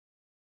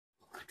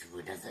to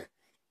another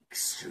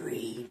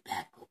extreme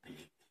pack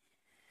opening.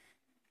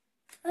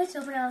 Let's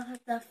open up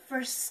the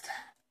first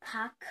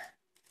pack.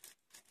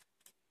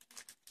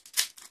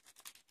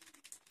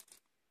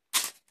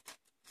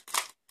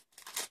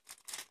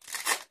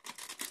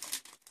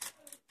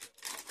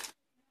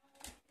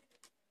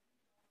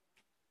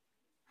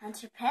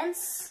 Hunter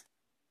Pence.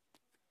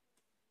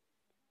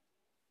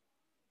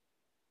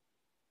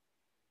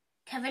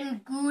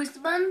 Kevin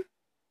Guzman.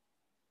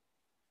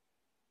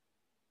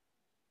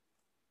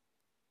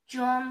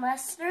 John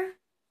Lester.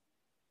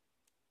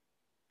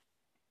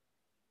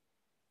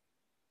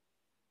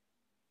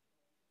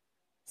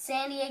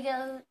 San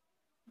Diego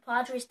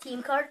Padres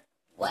team card.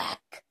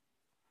 Whack.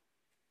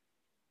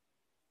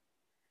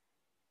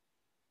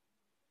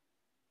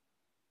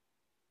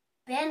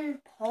 Ben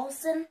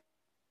Paulson.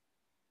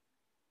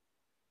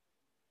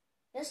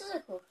 This is a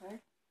cool card.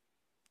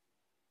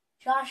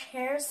 Josh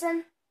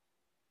Harrison.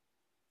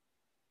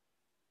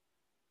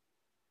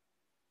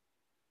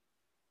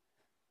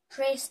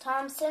 Trace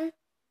Thompson.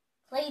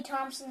 Clay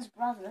Thompson's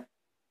brother.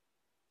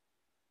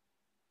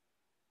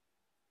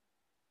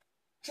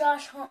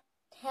 Josh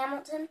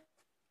Hamilton.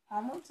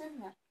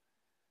 No.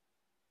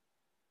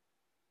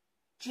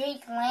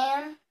 Jake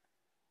Lamb.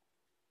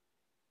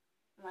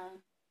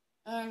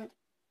 And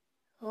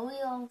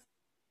Julio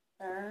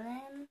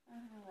Thurman.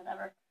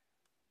 Whatever.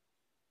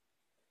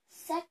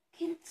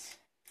 Second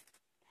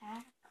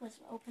pack was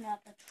open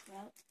up a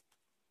Trout.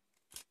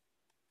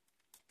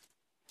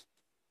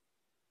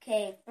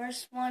 Okay,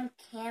 first one,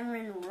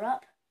 Cameron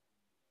Rupp.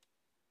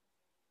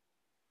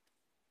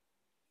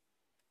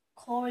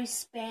 Corey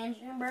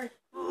Spangenberg.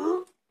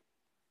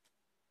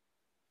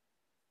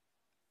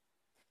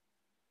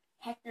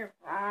 Hector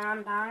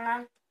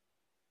Rondon.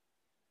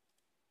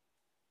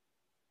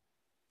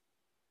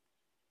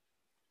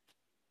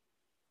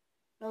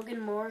 Logan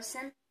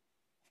Morrison.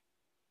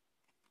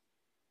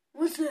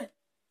 What's that?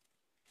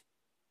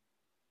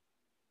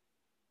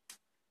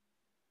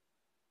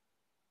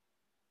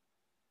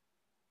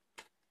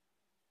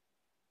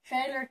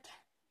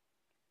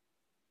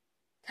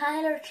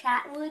 Tyler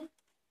Chatwood.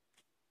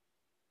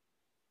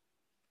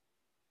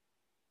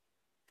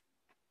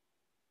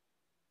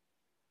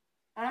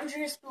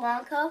 Andres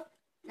Blanco.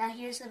 Now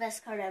here's the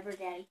best card ever,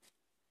 Daddy.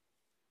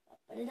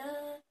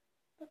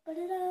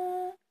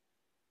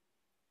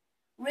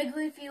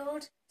 Wrigley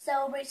Field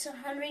celebrates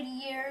 100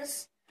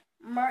 years.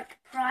 Mark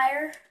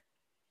Pryor.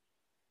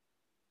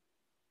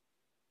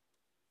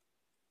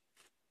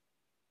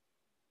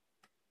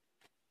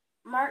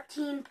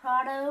 Martin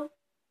Prado.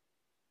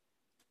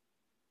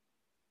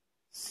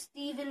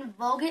 Stephen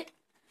Vogt.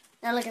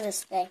 Now look at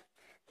this thing.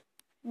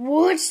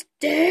 What's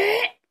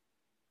that?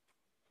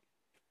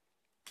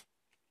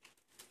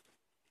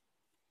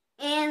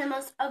 And the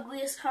most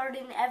ugliest card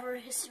in ever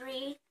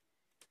history,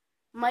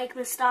 Mike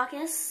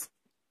Moustakas.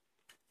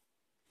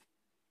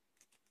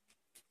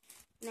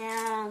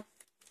 Now,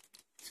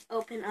 let's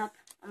open up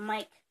a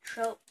Mike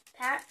Trout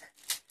pack.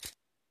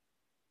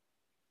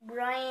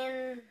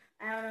 Brian,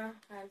 I don't know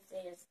how to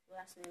say his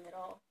last name at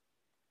all.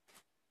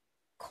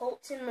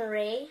 Colton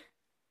Murray.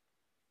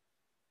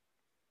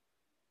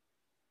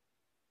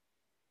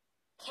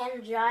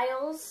 Ken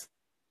Giles.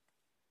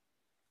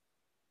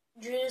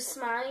 Drew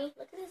Smiley.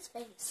 Look at his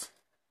face.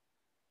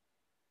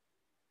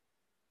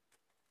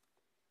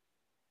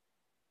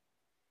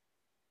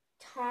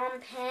 Tom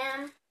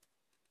Pam.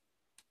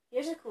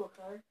 Here's a cool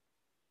card.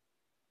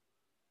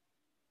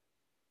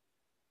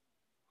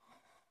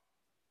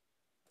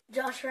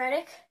 Josh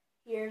Reddick.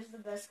 Here's the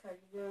best card.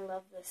 You're going to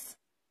love this.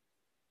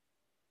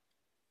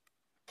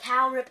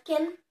 Cal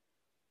Ripken.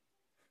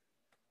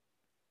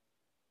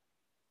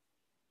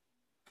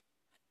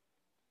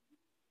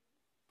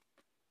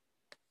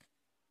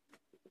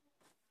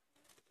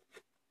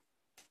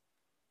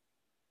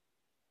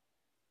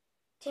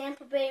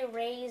 Tampa Bay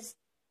Rays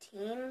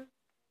team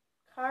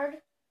card.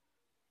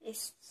 They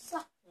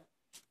suck.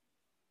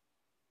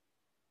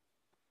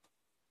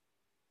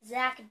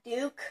 Zach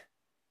Duke.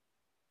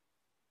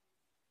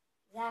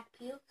 Zach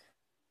Puke.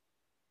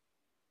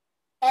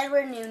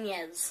 Edward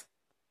Nunez.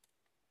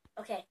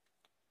 Okay.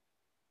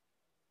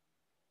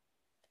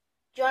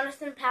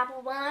 Jonathan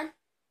Papelbon.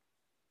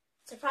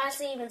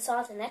 Surprised I even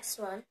saw the next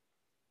one.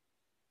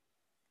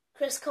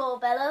 Chris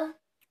Colabello.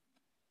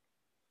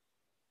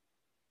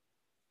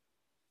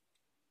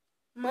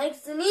 Mike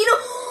Zunino.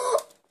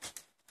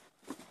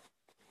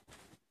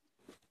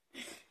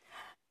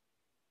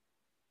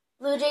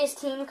 Blue Jays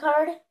team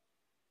card.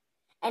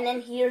 And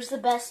then here's the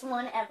best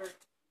one ever.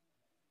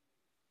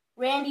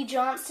 Randy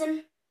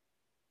Johnson.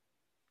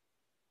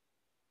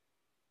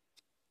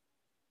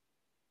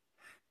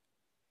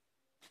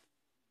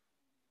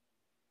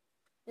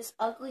 This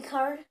ugly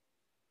card.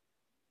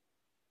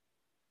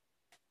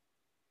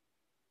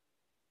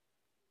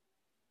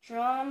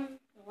 Drum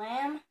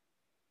Lamb.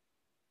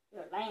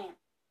 Your lamb.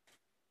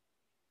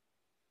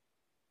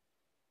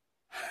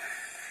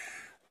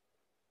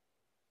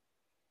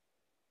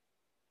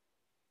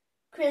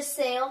 Chris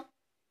Sale.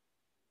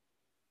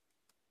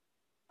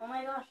 Oh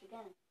my gosh,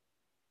 again.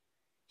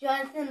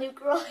 Jonathan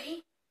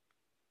Lucroy.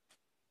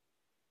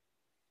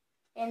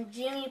 and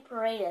Jimmy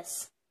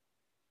Paredes.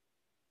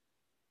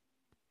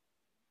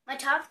 My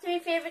top 3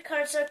 favorite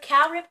cards are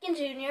Cal Ripken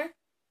Jr.,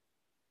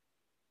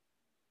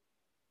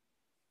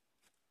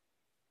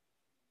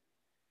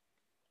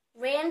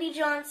 Randy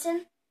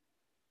Johnson,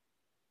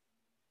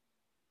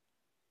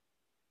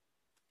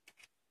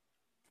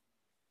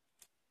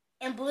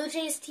 and Blue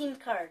Jays team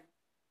card.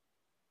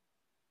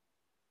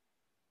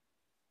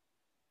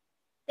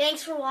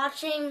 Thanks for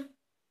watching.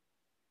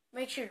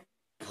 Make sure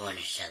to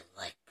Punish that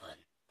like button.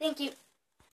 Thank you.